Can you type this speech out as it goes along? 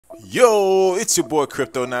Yo, it's your boy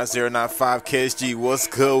Crypto9095 KSG. What's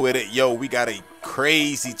good with it? Yo, we got a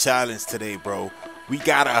crazy challenge today, bro. We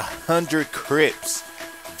got 100 Crips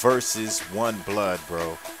versus 1 Blood,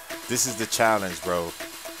 bro. This is the challenge, bro.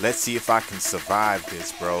 Let's see if I can survive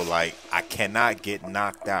this, bro. Like, I cannot get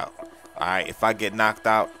knocked out. Alright, if I get knocked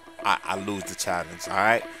out, I lose the challenge.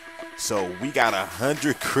 Alright, so we got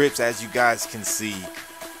 100 Crips, as you guys can see.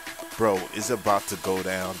 Bro, it's about to go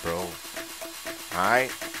down, bro.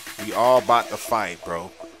 Alright, we all about to fight,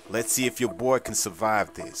 bro. Let's see if your boy can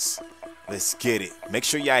survive this. Let's get it. Make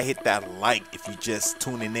sure y'all hit that like if you just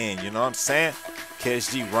tuning in. You know what I'm saying?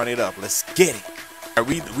 KSG, run it up. Let's get it. All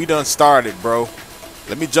right, we done started, bro.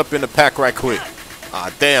 Let me jump in the pack right quick.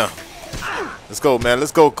 Ah, damn. Let's go, man.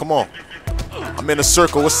 Let's go. Come on. I'm in a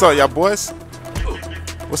circle. What's up, y'all boys?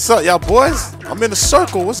 What's up, y'all boys? I'm in a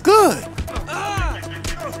circle. What's good?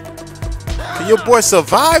 Can your boy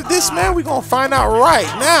survive this, man? We gonna find out right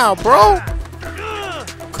now, bro.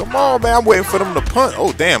 Come on, man. I'm waiting for them to punt.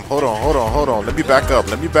 Oh, damn. Hold on. Let me back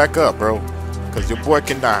up, bro. Because your boy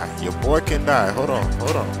can die. Hold on.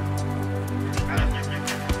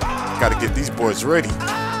 Gotta get these boys ready.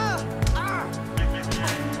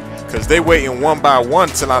 Because they waiting one by one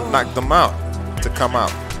till I knock them out to come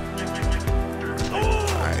out.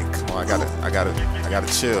 Alright, come on. I gotta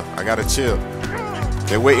chill.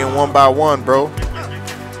 They're waiting one by one, bro.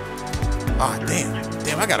 Ah,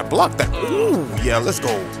 damn, I gotta block that. Ooh, yeah, let's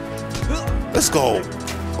go.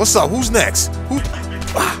 What's up? Who's next?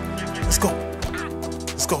 Let's go.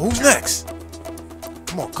 Who's next?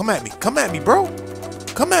 Come on, come at me, bro.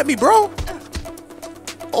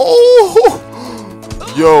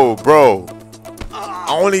 Oh, yo, bro. I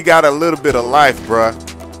only got a little bit of life, bruh.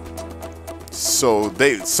 So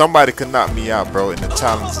somebody could knock me out, bro, and the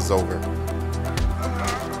challenge is over.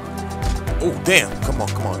 Oh, damn. Come on.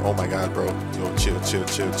 Oh, my God, bro. Yo, chill.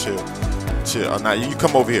 Oh, now you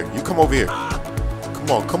come over here. Come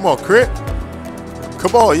on, Crip.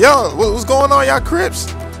 Come on, yo. What's going on, y'all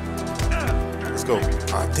Crips? Let's go.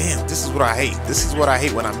 Oh, damn. This is what I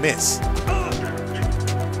hate. When I miss.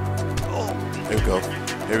 Here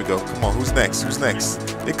we go. Come on. Who's next?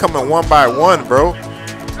 They coming one by one, bro.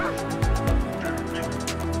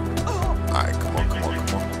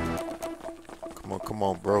 Come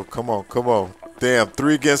on, bro. Come on. Damn,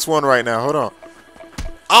 3 against 1 right now. Hold on.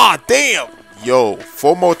 Ah, damn. Yo,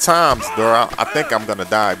 4 more times, bro. I think I'm gonna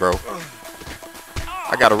die, bro.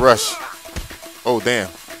 I gotta rush. Oh, damn.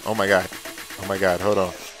 Oh my God. Hold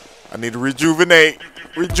on. I need to rejuvenate.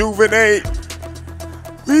 Rejuvenate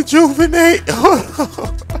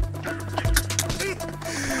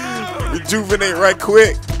right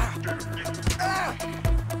quick.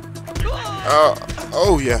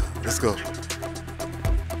 Oh yeah. Let's go.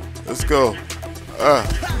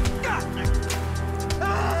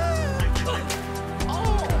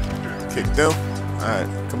 Kick them. Alright,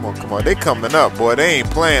 come on. They coming up, boy. They ain't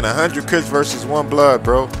playing. 100 Crips versus 1 Blood,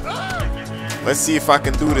 bro. Let's see if I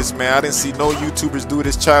can do this, man. I didn't see no YouTubers do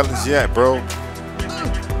this challenge yet, bro.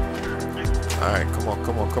 Alright, come on.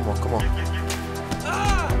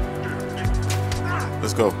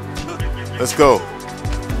 Let's go.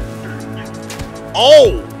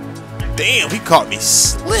 Oh! Damn, he caught me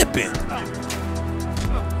slipping.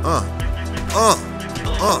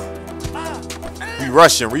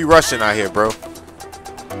 We rushing out here, bro.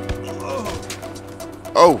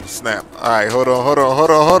 Oh, snap. Alright, hold on.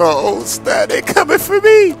 Oh, snap. They coming for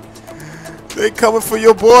me. They coming for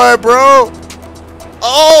your boy, bro.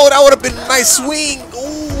 Oh, that would have been a nice swing.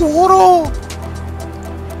 Ooh, hold on.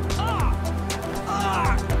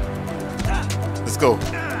 Let's go.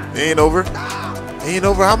 It ain't over.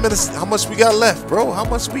 How much we got left, bro?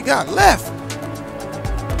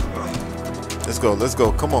 Let's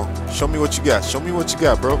go. Come on. Show me what you got, bro. Show me what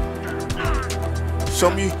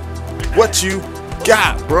you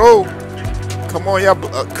got, bro. Come on, y'all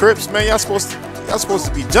Crips, man. Y'all supposed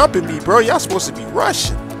to be jumping me, bro. Y'all supposed to be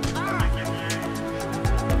rushing.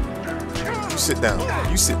 You sit down.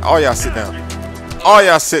 All y'all sit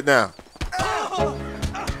down.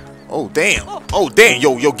 Oh, damn.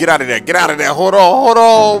 Yo, get out of there. Hold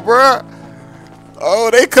on, bro. Oh,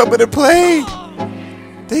 they coming to play. Bro.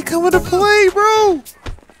 They coming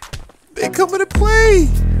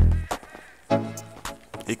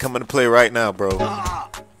to play right now, bro.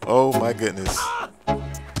 Oh, my goodness.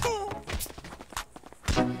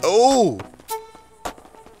 Oh.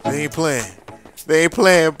 They ain't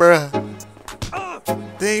playing, bro.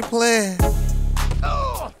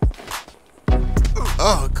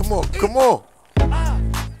 Oh, come on. Come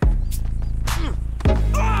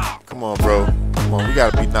on, bro.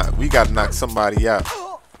 We gotta knock somebody out.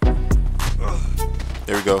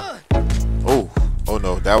 There we go. Oh, oh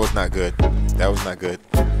no, that was not good. That was not good.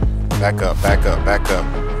 Back up, back up, back up.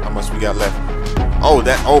 How much we got left? Oh,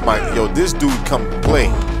 that, oh my, yo, this dude come play.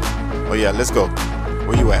 Oh yeah, let's go.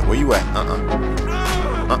 Where you at? Where you at?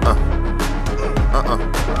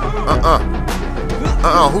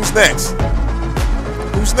 Who's next?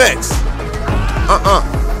 Who's next?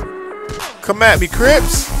 Come at me,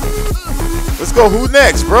 Crips. Let's go. Who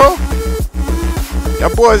next, bro? Y'all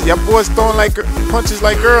boys throwing like punches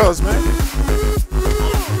like girls, man.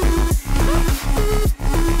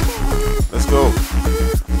 Let's go.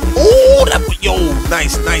 Oh, that, yo,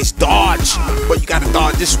 nice dodge. But you gotta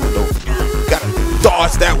dodge this one though. You gotta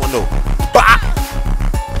dodge that one though. Bah!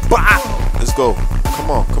 Bah! Let's go. Come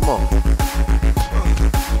on, come on.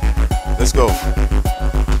 Let's go.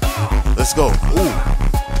 Let's go. Ooh.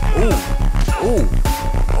 Ooh. Ooh.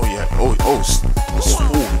 Oh yeah. Oh,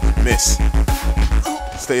 miss.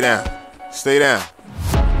 Stay down. Stay down.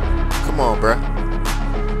 Come on, bruh.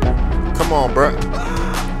 Come on, bruh.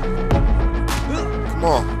 Come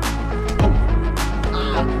on.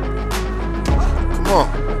 Come on.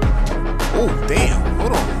 Oh, damn.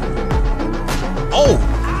 Hold on. Oh.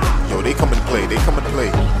 Yo, they come and play. They come and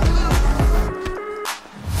play.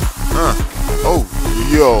 Oh.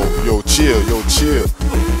 Yo, chill. Yo, chill.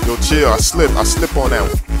 Yo, chill. I slip on that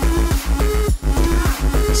one.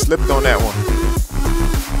 I slipped on that one.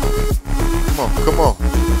 Come on.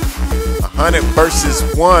 100 versus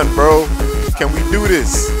 1, bro. Can we do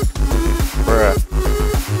this? Bruh.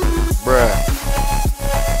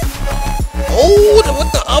 Oh,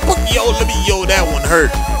 what the upper? Yo, that one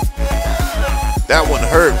hurt. That one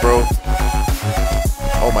hurt, bro.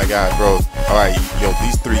 Oh my God, bro. All right, yo,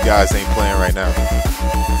 these three guys ain't playing right now.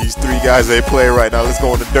 These three guys ain't playing right now. Let's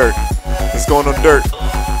go on the dirt. Let's go on the dirt.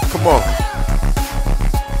 Come on.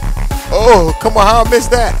 Oh, come on. How I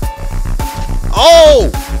missed that? Oh!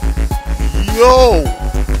 Yo!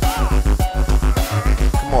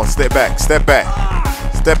 Come on, step back. Step back.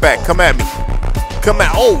 Step back. Come at me. Come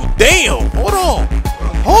at. Oh, damn. Hold on.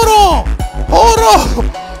 Hold on. Hold on.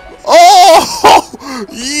 Oh!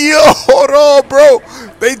 Yo, hold on, bro.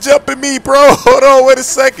 They jumping me, bro. Hold on. Wait a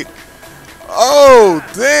second. Oh,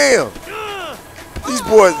 damn. These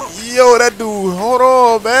boys. Yo, that dude. Hold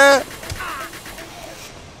on, man.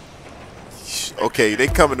 Okay, they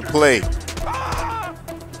coming to play.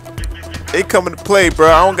 They coming to play, bro.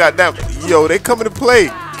 I don't got that. Yo, they coming to play.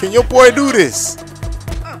 Can your boy do this?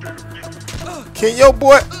 Can your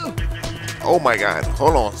boy? Oh my God.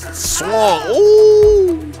 Hold on. Swung.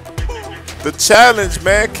 Ooh. The challenge,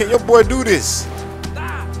 man. Can your boy do this?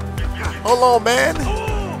 Hold on, man.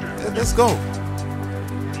 Let's go.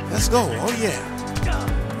 Let's go. Oh yeah.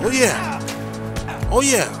 Oh yeah. Oh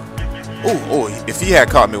yeah. Oh, if he had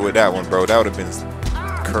caught me with that one, bro, that would have been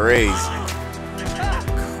crazy.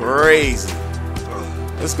 Crazy.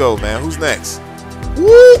 Let's go, man. Who's next?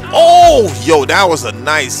 Woo! Oh, yo, that was a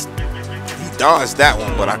nice. He dodged that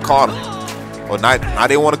one, but I caught him. Oh, now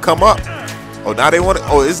they want to come up. Oh, now they want to.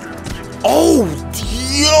 Oh, it's. Oh,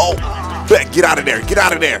 yo! Get out of there! Get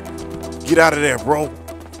out of there! Get out of there, bro!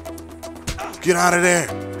 Get out of there!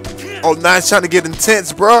 Oh, now it's trying to get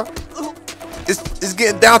intense, bro. It's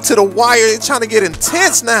getting down to the wire. It's trying to get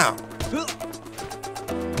intense now.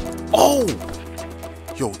 Oh.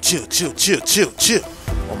 Yo, chill.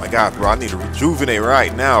 Oh my God, bro. I need to rejuvenate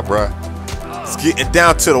right now, bro. It's getting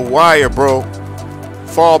down to the wire, bro.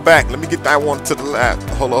 Fall back. Let me get that one to the left.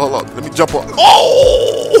 Hold on. Let me jump on.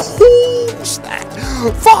 Oh! Snap.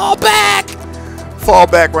 Fall back. Fall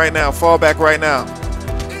back right now. Fall back right now.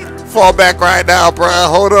 Fall back right now, bro.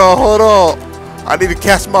 Hold on. I need to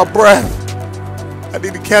catch my breath.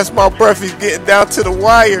 He's getting down to the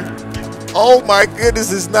wire. Oh my goodness,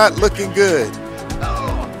 it's not looking good.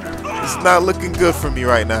 It's not looking good for me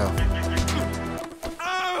right now.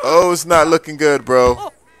 Oh, it's not looking good, bro.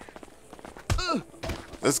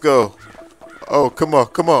 Let's go. Oh, come on.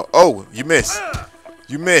 Oh, you miss.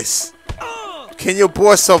 Can your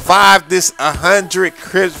boy survive this 100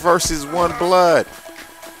 Crips versus 1 blood?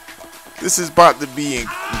 This is about to be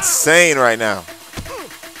insane right now.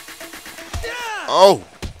 Oh.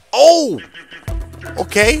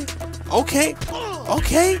 Okay,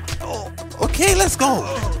 let's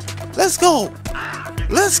go.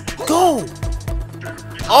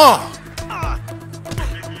 Oh.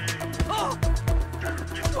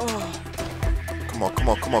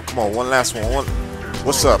 Come on. One last one.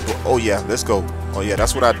 What's up? Oh yeah, let's go. Oh yeah,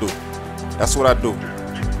 that's what I do.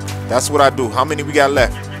 How many we got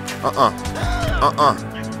left?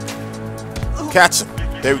 Catch him.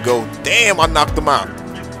 There we go. Damn, I knocked him out.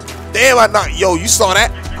 Yo, you saw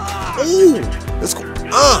that? Ooh, let's go.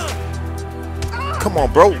 Come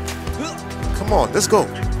on, bro. Come on, let's go.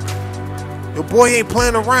 Your boy ain't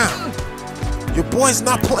playing around. Your boy's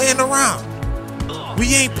not playing around.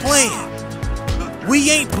 We ain't playing.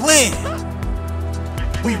 We ain't playing.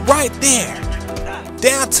 We right there.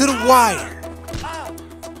 Down to the wire.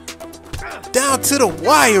 Down to the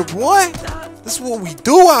wire, boy. This is what we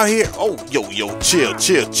do out here. Oh, yo, chill.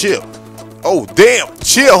 Oh, damn,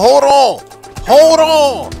 chill. Hold on.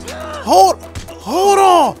 Hold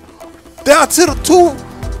on. Down to the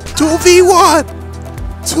 2v1.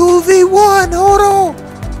 2v1. Hold on.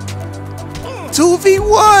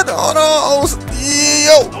 2v1. Hold on.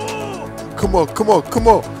 Yo. Come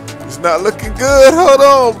on. It's not looking good. Hold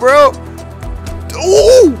on, bro.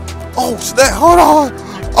 Ooh. Oh, snap. Hold on.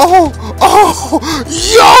 Oh.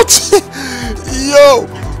 Yo.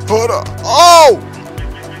 Hold on.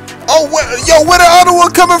 Where the other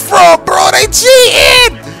one coming from, bro? They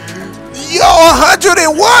cheating. Yo,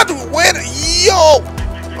 101.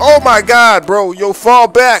 Oh my God, bro. Yo, fall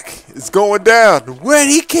back. It's going down. Where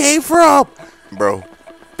he came from, bro?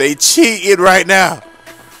 They cheating right now.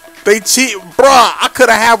 They cheat, bro. I could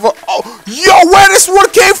have a. Oh, yo, where this one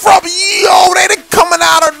came from? Yo, they coming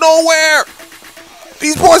out of nowhere.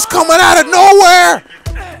 These boys coming out of nowhere.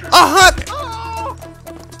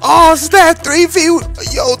 Oh, snap.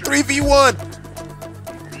 3v1.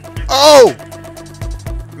 Oh.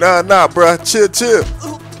 Nah, bro. Chill.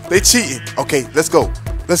 They cheating. Okay, let's go.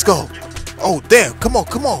 Oh, damn. Come on.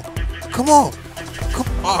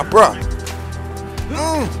 Bro.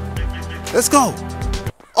 Let's go.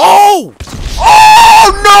 Oh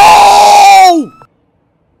no!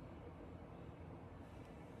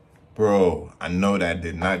 Bro, I know that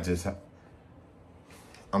did not just happen.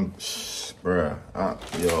 I'm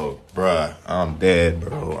dead,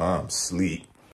 bro. I'm asleep.